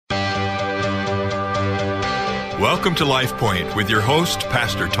Welcome to Life Point with your host,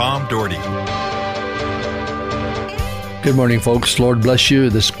 Pastor Tom Dougherty. Good morning, folks. Lord bless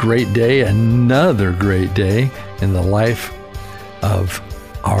you this great day, another great day in the life of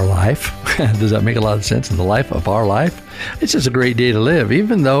our life. Does that make a lot of sense? In the life of our life? It's just a great day to live,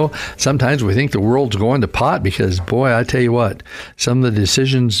 even though sometimes we think the world's going to pot because, boy, I tell you what, some of the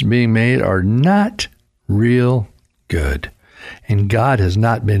decisions being made are not real good. And God has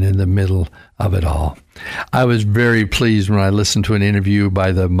not been in the middle of it all. I was very pleased when I listened to an interview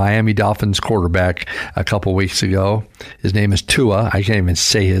by the Miami Dolphins quarterback a couple weeks ago. His name is Tua. I can't even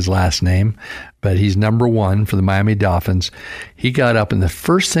say his last name, but he's number one for the Miami Dolphins. He got up, and the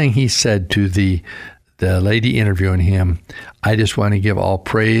first thing he said to the lady interviewing him, "I just want to give all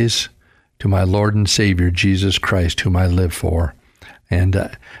praise to my Lord and Savior, Jesus Christ, whom I live for." And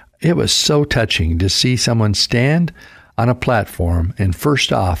it was so touching to see someone stand on a platform and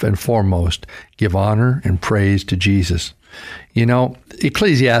first off and foremost give honor and praise to Jesus. You know,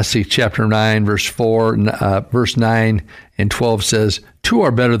 Ecclesiastes chapter 9, verse 9 and 12 says, "Two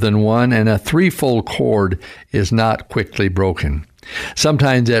are better than one, and a threefold cord is not quickly broken."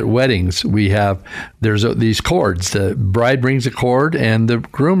 Sometimes at weddings, there's these cords. The bride brings a cord and the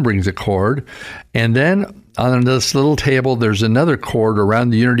groom brings a cord. And then on this little table, there's another cord around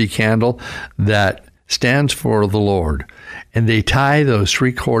the unity candle that stands for the Lord. And they tie those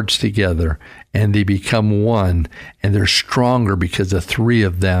three cords together and they become one, and they're stronger because the three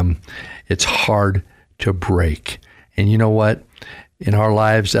of them, it's hard to break. And you know what? In our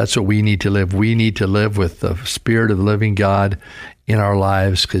lives, that's what we need to live. We need to live with the Spirit of the living God in our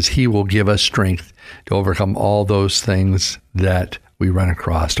lives, because He will give us strength to overcome all those things that we run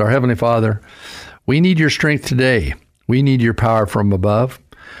across. Our Heavenly Father, we need your strength today. We need your power from above.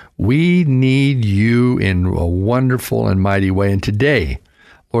 We need you in a wonderful and mighty way. And today,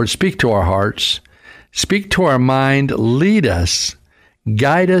 Lord, speak to our hearts, speak to our mind, lead us,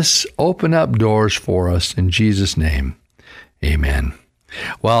 guide us, open up doors for us in Jesus' name. Amen.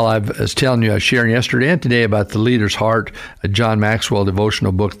 Well, I was telling you, I was sharing yesterday and today about The Leader's Heart, a John Maxwell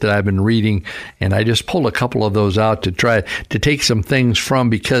devotional book that I've been reading, and I just pulled a couple of those out to try to take some things from,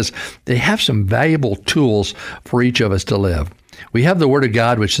 because they have some valuable tools for each of us to live. We have the Word of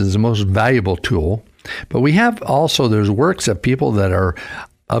God, which is the most valuable tool, but we have also, there's works of people that are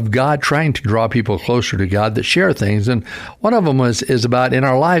of God trying to draw people closer to God that share things. And one of them is about, in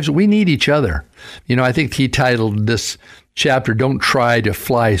our lives, we need each other. You know, I think he titled this chapter, "Don't Try to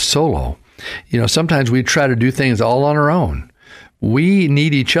Fly Solo." You know, sometimes we try to do things all on our own. We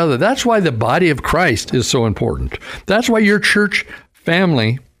need each other. That's why the body of Christ is so important. That's why your church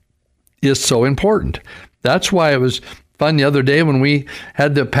family is so important. That's why it was fun the other day when we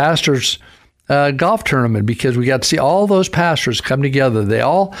had the pastors' golf tournament, because we got to see all those pastors come together. They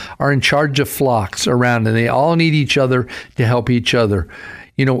all are in charge of flocks around, and they all need each other to help each other.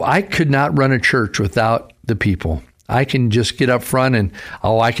 You know, I could not run a church without the people. I can just get up front and,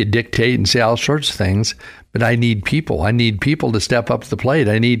 I could dictate and say all sorts of things, but I need people. I need people to step up to the plate.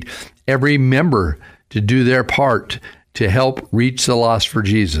 I need every member to do their part to help reach the lost for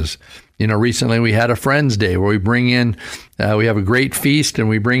Jesus. You know, recently we had a Friends Day where we bring in, we have a great feast, and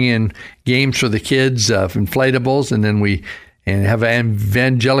we bring in games for the kids, inflatables, and then we have an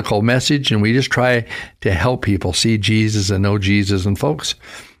evangelical message, and we just try to help people see Jesus and know Jesus. And folks,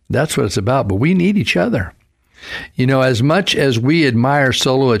 that's what it's about. But we need each other. You know, as much as we admire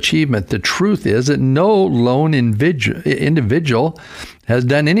solo achievement, the truth is that no lone individual has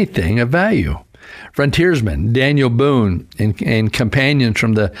done anything of value. Frontiersman Daniel Boone and companions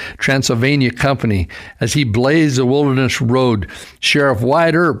from the Transylvania Company, as he blazed the wilderness road, Sheriff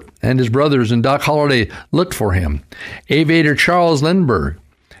Wyatt Earp and his brothers and Doc Holliday looked for him. Aviator Charles Lindbergh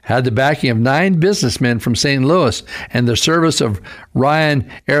had the backing of 9 businessmen from St. Louis and the service of Ryan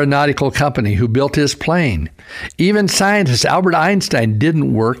Aeronautical Company, who built his plane. Even scientist Albert Einstein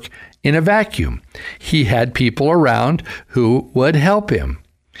didn't work in a vacuum. He had people around who would help him.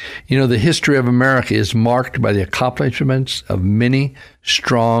 You know, the history of America is marked by the accomplishments of many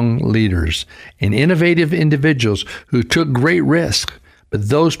strong leaders and innovative individuals who took great risks, but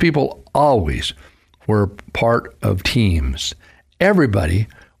those people always were part of teams. Everybody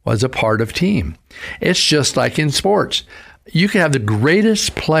was a part of team. It's just like in sports. You can have the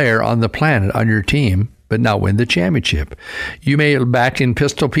greatest player on the planet on your team, but not win the championship. You may, back in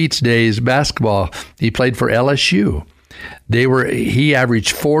Pistol Pete's days, basketball, he played for LSU. He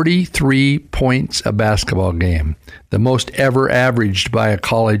averaged 43 points a basketball game, the most ever averaged by a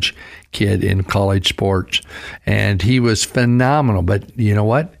college kid in college sports. And he was phenomenal. But you know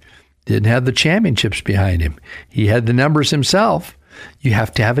what? Didn't have the championships behind him. He had the numbers himself, You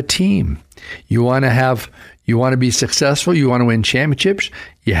have to have a team. You want to be successful. You want to win championships.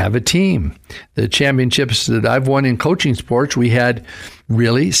 You have a team. The championships that I've won in coaching sports, we had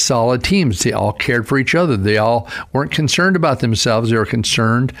really solid teams. They all cared for each other. They all weren't concerned about themselves. They were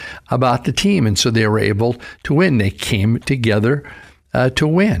concerned about the team. And so they were able to win. They came together to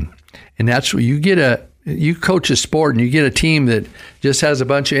win. And that's what you coach a sport and you get a team that just has a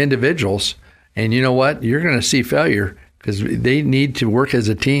bunch of individuals. And you know what? You're going to see failure because they need to work as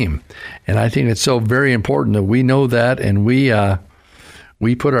a team. And I think it's so very important that we know that, and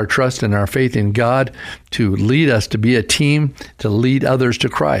we put our trust and our faith in God to lead us to be a team, to lead others to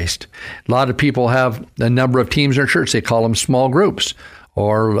Christ. A lot of people have a number of teams in our church. They call them small groups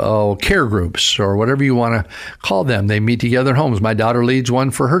or care groups or whatever you want to call them. They meet together in homes. My daughter leads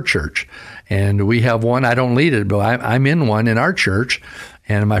one for her church, and we have one. I don't lead it, but I'm in one in our church,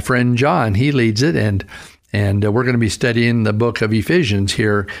 and my friend John, he leads it, and we're going to be studying the book of Ephesians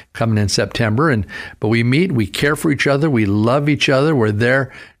here coming in September. But we meet, we care for each other, we love each other, we're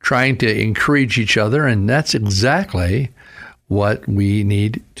there trying to encourage each other, and that's exactly what we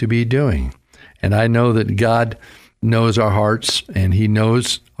need to be doing. And I know that God knows our hearts, and He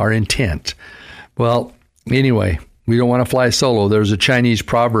knows our intent. Well, anyway, we don't want to fly solo. There's a Chinese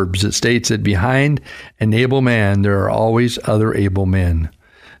proverb that states that behind an able man, there are always other able men.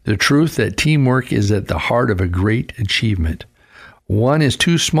 The truth that teamwork is at the heart of a great achievement. One is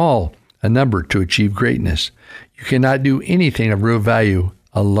too small a number to achieve greatness. You cannot do anything of real value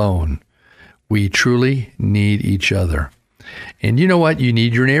alone. We truly need each other. And you know what? You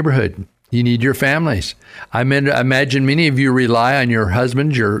need your neighborhood. You need your families. I imagine many of you rely on your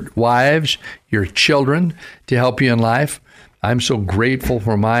husbands, your wives, your children to help you in life. I'm so grateful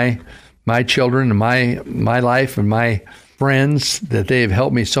for my children and my life and my friends that they have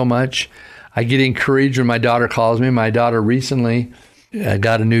helped me so much. I get encouraged when my daughter calls me. My daughter recently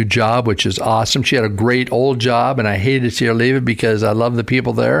got a new job, which is awesome. She had a great old job, and I hated to see her leave it because I love the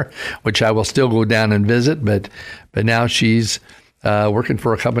people there, which I will still go down and visit. But now she's working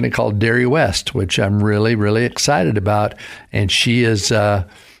for a company called Dairy West, which I'm really, really excited about. And she's so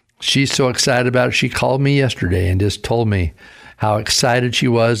excited about it. She called me yesterday and just told me how excited she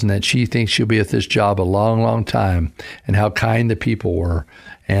was and that she thinks she'll be at this job a long, long time, and how kind the people were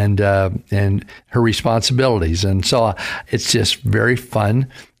and her responsibilities. And so it's just very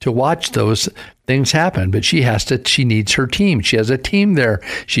fun to watch those things happen. But she needs her team. She has a team there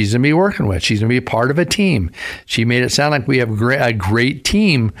she's going to be working with. She's going to be a part of a team. She made it sound like we have a great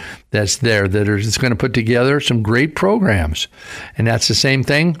team that's there that is going to put together some great programs. And that's the same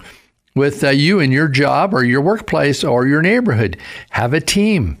thing with you and your job or your workplace or your neighborhood. Have a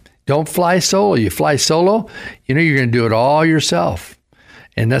team. Don't fly solo. You fly solo, you're going to do it all yourself.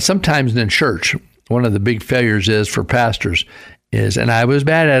 And that's sometimes in church, one of the big failures is for pastors is, and I was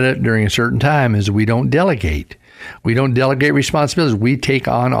bad at it during a certain time, is we don't delegate. We don't delegate responsibilities. We take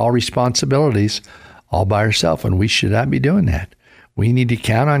on all responsibilities all by ourselves, and we should not be doing that. We need to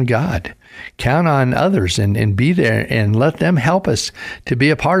count on God, count on others, and be there and let them help us to be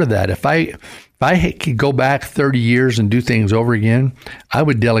a part of that. If I could go back 30 years and do things over again, I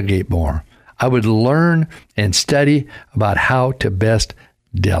would delegate more. I would learn and study about how to best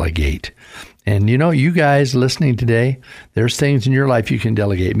delegate. And you guys listening today, there's things in your life you can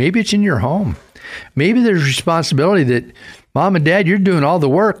delegate. Maybe it's in your home. Maybe there's responsibility that mom and dad, you're doing all the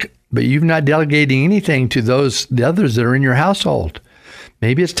work, but you're not delegating anything to the others that are in your household.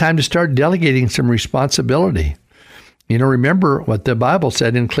 Maybe it's time to start delegating some responsibility. Remember what the Bible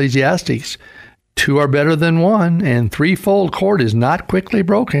said in Ecclesiastes, 2 are better than 1, and threefold cord is not quickly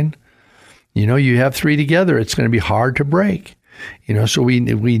broken. You have 3 together, it's going to be hard to break. So we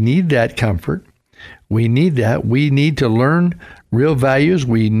need that comfort. We need that. We need to learn real values.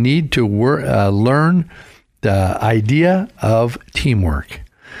 We need to learn the idea of teamwork.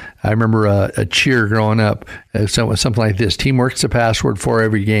 I remember a cheer growing up, something like this: teamwork's the password for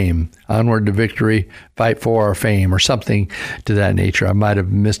every game. Onward to victory, fight for our fame, or something to that nature. I might have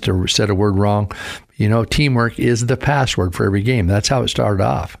said a word wrong. Teamwork is the password for every game. That's how it started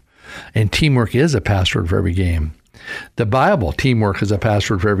off. And teamwork is a password for every game. The Bible, teamwork is a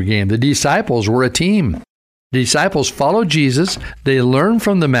password for every game. The disciples were a team. The disciples followed Jesus, they learned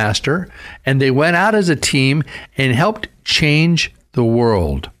from the Master, and they went out as a team and helped change the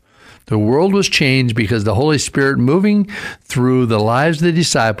world. The world was changed because the Holy Spirit moving through the lives of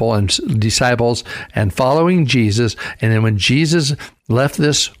the disciples and following Jesus. And then when Jesus left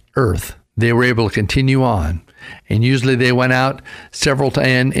this earth, they were able to continue on. And usually they went out several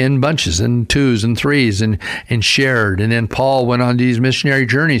times in bunches, in twos and threes, and shared. And then Paul went on these missionary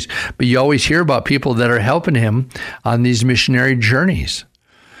journeys. But you always hear about people that are helping him on these missionary journeys.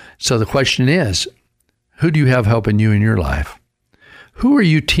 So the question is, who do you have helping you in your life? Who are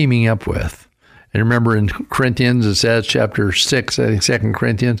you teaming up with? And remember in Corinthians, it says, chapter 6, I think 2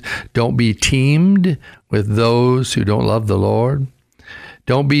 Corinthians, don't be teamed with those who don't love the Lord.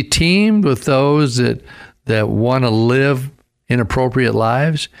 Don't be teamed with those that want to live inappropriate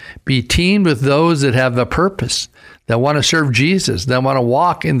lives. Be teamed with those that have a purpose, that want to serve Jesus, that want to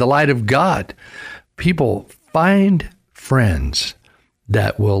walk in the light of God. People, find friends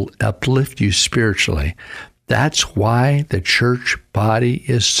that will uplift you spiritually. That's why the church body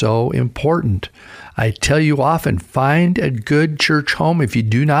is so important. I tell you often, find a good church home if you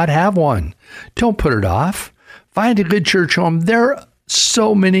do not have one. Don't put it off. Find a good church home. There are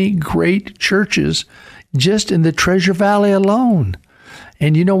so many great churches just in the Treasure Valley alone.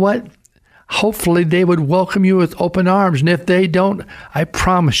 And you know what? Hopefully they would welcome you with open arms. And if they don't, I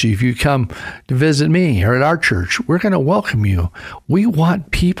promise you, if you come to visit me or at our church, we're going to welcome you. We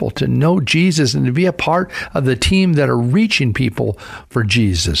want people to know Jesus and to be a part of the team that are reaching people for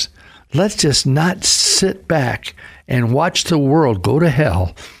Jesus. Let's just not sit back and watch the world go to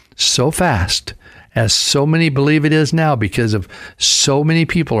hell so fast as so many believe it is now, because of so many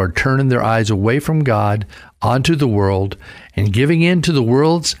people are turning their eyes away from God onto the world and giving in to the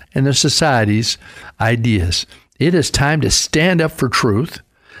world's and the society's ideas. It is time to stand up for truth,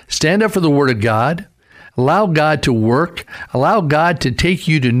 stand up for the Word of God, allow God to work, allow God to take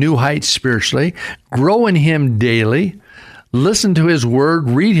you to new heights spiritually, grow in Him daily, listen to His Word,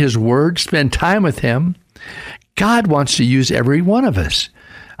 read His Word, spend time with Him. God wants to use every one of us.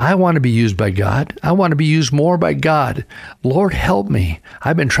 I want to be used by God. I want to be used more by God. Lord, help me.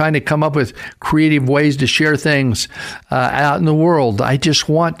 I've been trying to come up with creative ways to share things out in the world. I just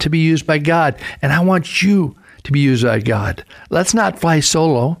want to be used by God, and I want you to be used by God. Let's not fly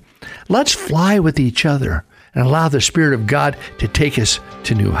solo. Let's fly with each other and allow the Spirit of God to take us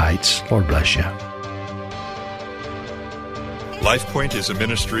to new heights. Lord bless you. LifePoint is a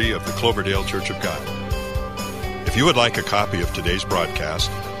ministry of the Cloverdale Church of God. If you would like a copy of today's broadcast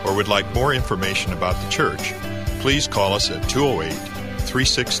or would like more information about the church, please call us at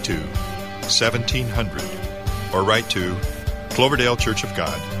 208-362-1700 or write to Cloverdale Church of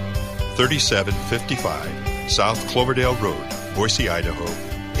God, 3755 South Cloverdale Road, Boise, Idaho,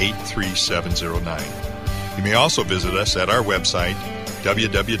 83709. You may also visit us at our website,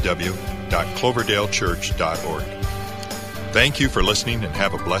 www.cloverdalechurch.org. Thank you for listening and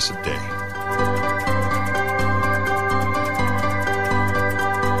have a blessed day.